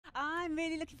I'm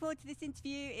really looking forward to this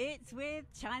interview. It's with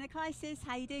China Crisis.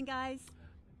 How you doing, guys?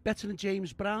 Better than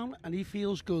James Brown, and he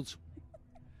feels good.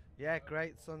 Yeah,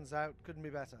 great. Sun's out. Couldn't be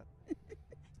better.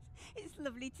 It's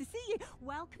lovely to see you.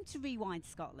 Welcome to Rewind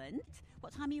Scotland.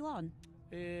 What time are you on?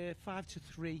 5 to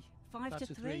 3. 5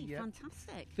 to 3. Yeah.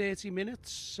 Fantastic. 30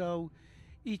 minutes. So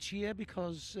each year,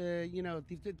 because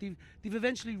they've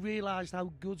eventually realised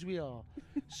how good we are.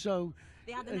 So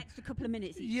they add an extra couple of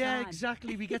minutes each yeah, time.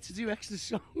 exactly. We get to do extra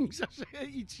songs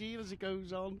each year as it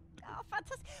goes on. Oh,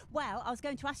 fantastic. Well, I was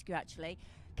going to ask you actually,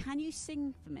 can you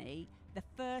sing for me the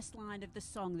first line of the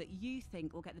song that you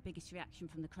think will get the biggest reaction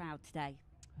from the crowd today?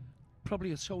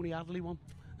 Probably a Tony Hadley one.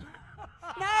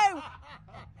 No!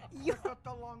 You've got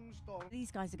the long story. These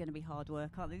guys are going to be hard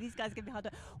work, aren't they? These guys are going to be hard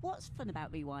work. What's fun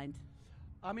about Rewind?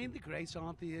 I mean, they're great,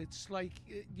 aren't they? It's like,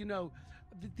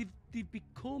 they've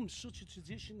become such a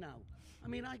tradition now. I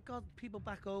mean, I got people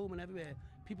back home and everywhere.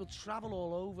 People travel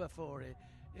all over for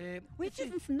it. We've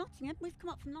driven from Nottingham. We've come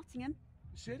up from Nottingham.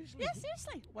 Seriously? Yeah,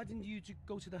 seriously. Why didn't you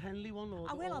go to the Henley one or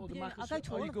I will. or the I'll go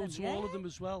to all you of go them. to all of them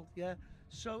as well? Yeah.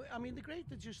 So I mean, they're great.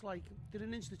 They're just like they're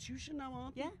an institution now,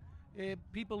 aren't they? Yeah.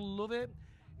 People love it.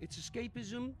 It's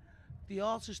escapism. The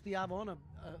artists they have on are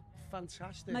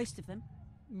fantastic. Most of them.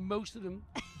 Most of them.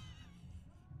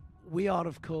 We are,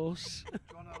 of course. Do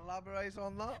you want to elaborate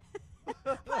on that?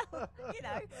 Well, you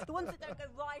know, the ones that don't go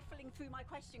rifling through my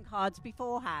question cards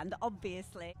beforehand,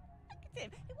 obviously. Look at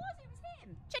him. It was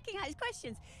him. Checking out his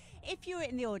questions. If you were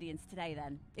in the audience today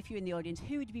then, who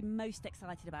would you be most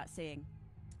excited about seeing?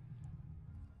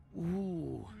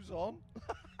 Ooh. Who's on?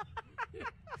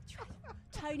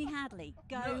 Tony Hadley,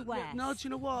 Go West. No, do you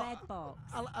know what? Red Box.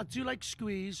 I do like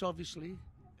Squeeze, obviously.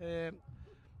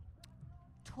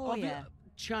 Toya.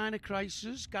 China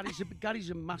Crisis.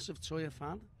 Gary's a massive Toya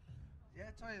fan. Yeah,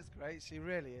 Toya's great. She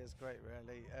really is great,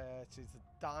 really. She's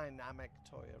a dynamic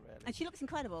Toya, really. And she looks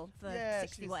incredible for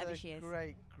 60, whatever she is.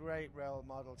 Great role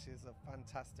model. She's a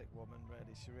fantastic woman,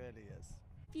 really. She really is.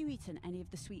 Have you eaten any of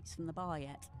the sweets from the bar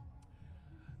yet?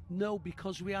 No,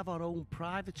 because we have our own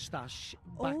private stash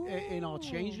back in our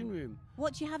changing room.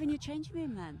 What do you have in your changing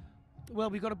room then? Well,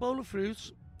 we got a bowl of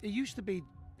fruit. It used to be,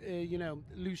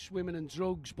 loose women and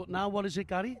drugs, but now what is it,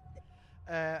 Gary?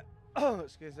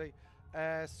 Excuse me.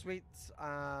 Sweets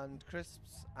and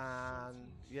crisps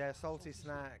and salty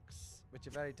snacks, which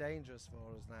are very dangerous for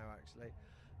us now, actually.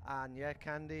 And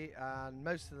candy, and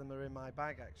most of them are in my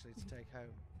bag actually to take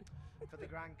home for the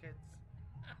grandkids.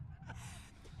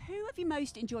 Who have you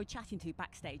most enjoyed chatting to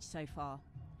backstage so far?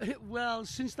 Well,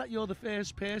 since that you're the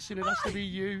first person, it has to be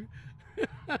you.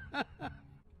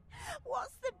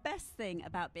 What's the best thing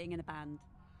about being in a band?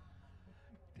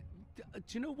 Do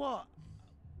you know what?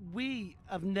 We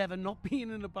have never not been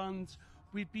in a band.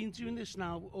 We've been doing this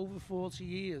now over 40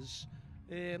 years.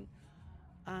 And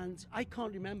I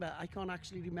can't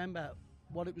actually remember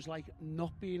what it was like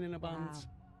not being in a band. Wow.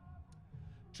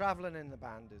 Travelling in the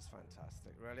band is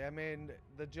fantastic, really. I mean,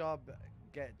 the job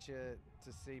gets you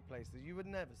to see places you would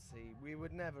never see. We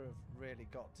would never have really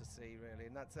got to see, really.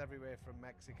 And that's everywhere from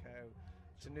Mexico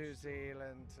to New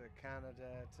Zealand to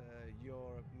Canada to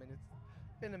Europe. I mean, it's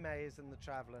been amazing, the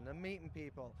travelling and meeting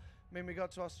people. I mean, we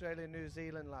got to Australia and New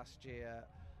Zealand last year.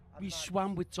 We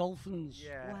swam with dolphins.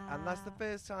 Yeah, wow. And that's the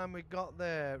first time we got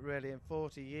there, really, in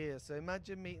 40 years. So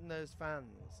imagine meeting those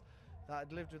fans that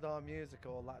had lived with our music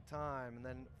all that time, and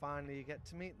then finally you get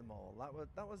to meet them all.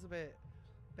 That was a bit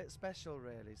special,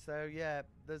 really. So yeah,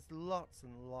 there's lots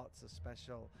and lots of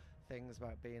special things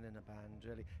about being in a band,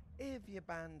 really. If your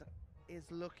band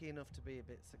is lucky enough to be a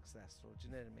bit successful, do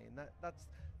you know what I mean?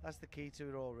 That's the key to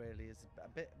it all, really. Is a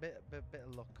bit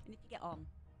of luck. And if you get on?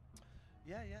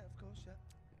 Yeah, of course, yeah.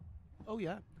 Oh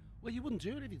yeah. Well, you wouldn't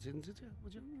do it if you didn't, did you?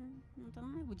 Would you? I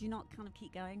don't know. Would you not kind of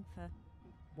keep going for?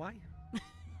 Why?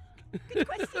 Good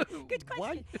question. Good question.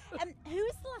 Why? Who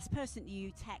was the last person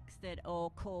you texted or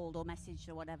called or messaged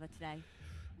or whatever today?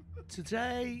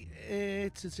 Today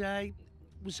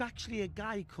was actually a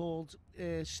guy called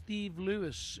Steve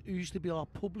Lewis, who used to be our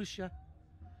publisher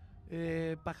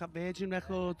back at Virgin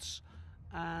Records,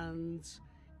 and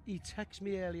he texted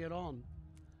me earlier on,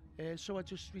 so I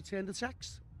just returned the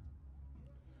text.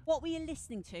 What were you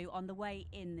listening to on the way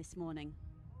in this morning?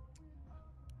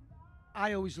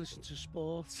 I always listen to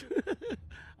sport.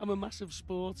 I'm a massive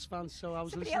sports fan, so I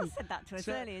was Somebody listening. else said that to us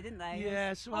earlier, didn't they?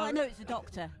 Yeah. So I know it's a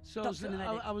doctor. So Doctor and the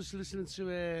medic. I was listening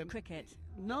to Cricket.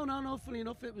 No. Funny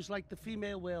enough, it was like the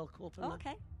female World Cup. Oh,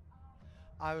 okay.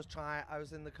 I was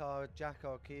in the car with Jack,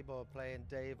 our keyboard playing,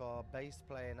 Dave, our bass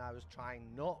player, and I was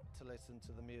trying not to listen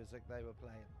to the music they were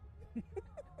playing.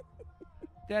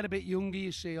 They're a bit younger,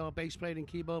 you see, our bass player and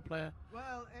keyboard player.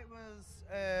 Well, it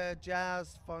was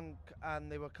jazz, funk, and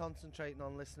they were concentrating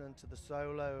on listening to the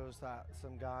solos that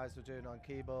some guys were doing on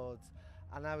keyboards.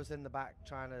 And I was in the back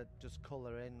trying to just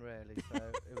colour in, really. So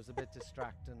it was a bit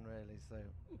distracting, really. So,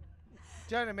 do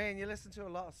you know what I mean? You listen to a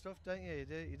lot of stuff, don't you?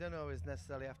 You don't always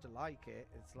necessarily have to like it.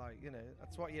 It's like, you know,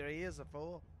 that's what your ears are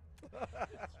for.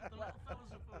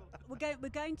 We're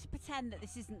going to pretend that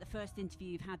this isn't the first interview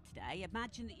you've had today.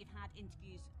 Imagine that you've had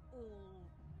interviews all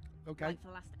Okay. like for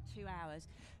the last 2 hours.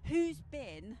 Who's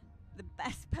been the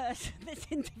best person that's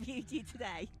interviewed you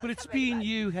today? But it's been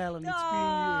you, Helen. It's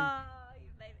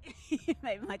You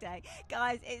made my day.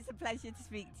 Guys, it's a pleasure to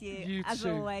speak to you. You As too.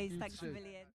 always, You thanks too. a million.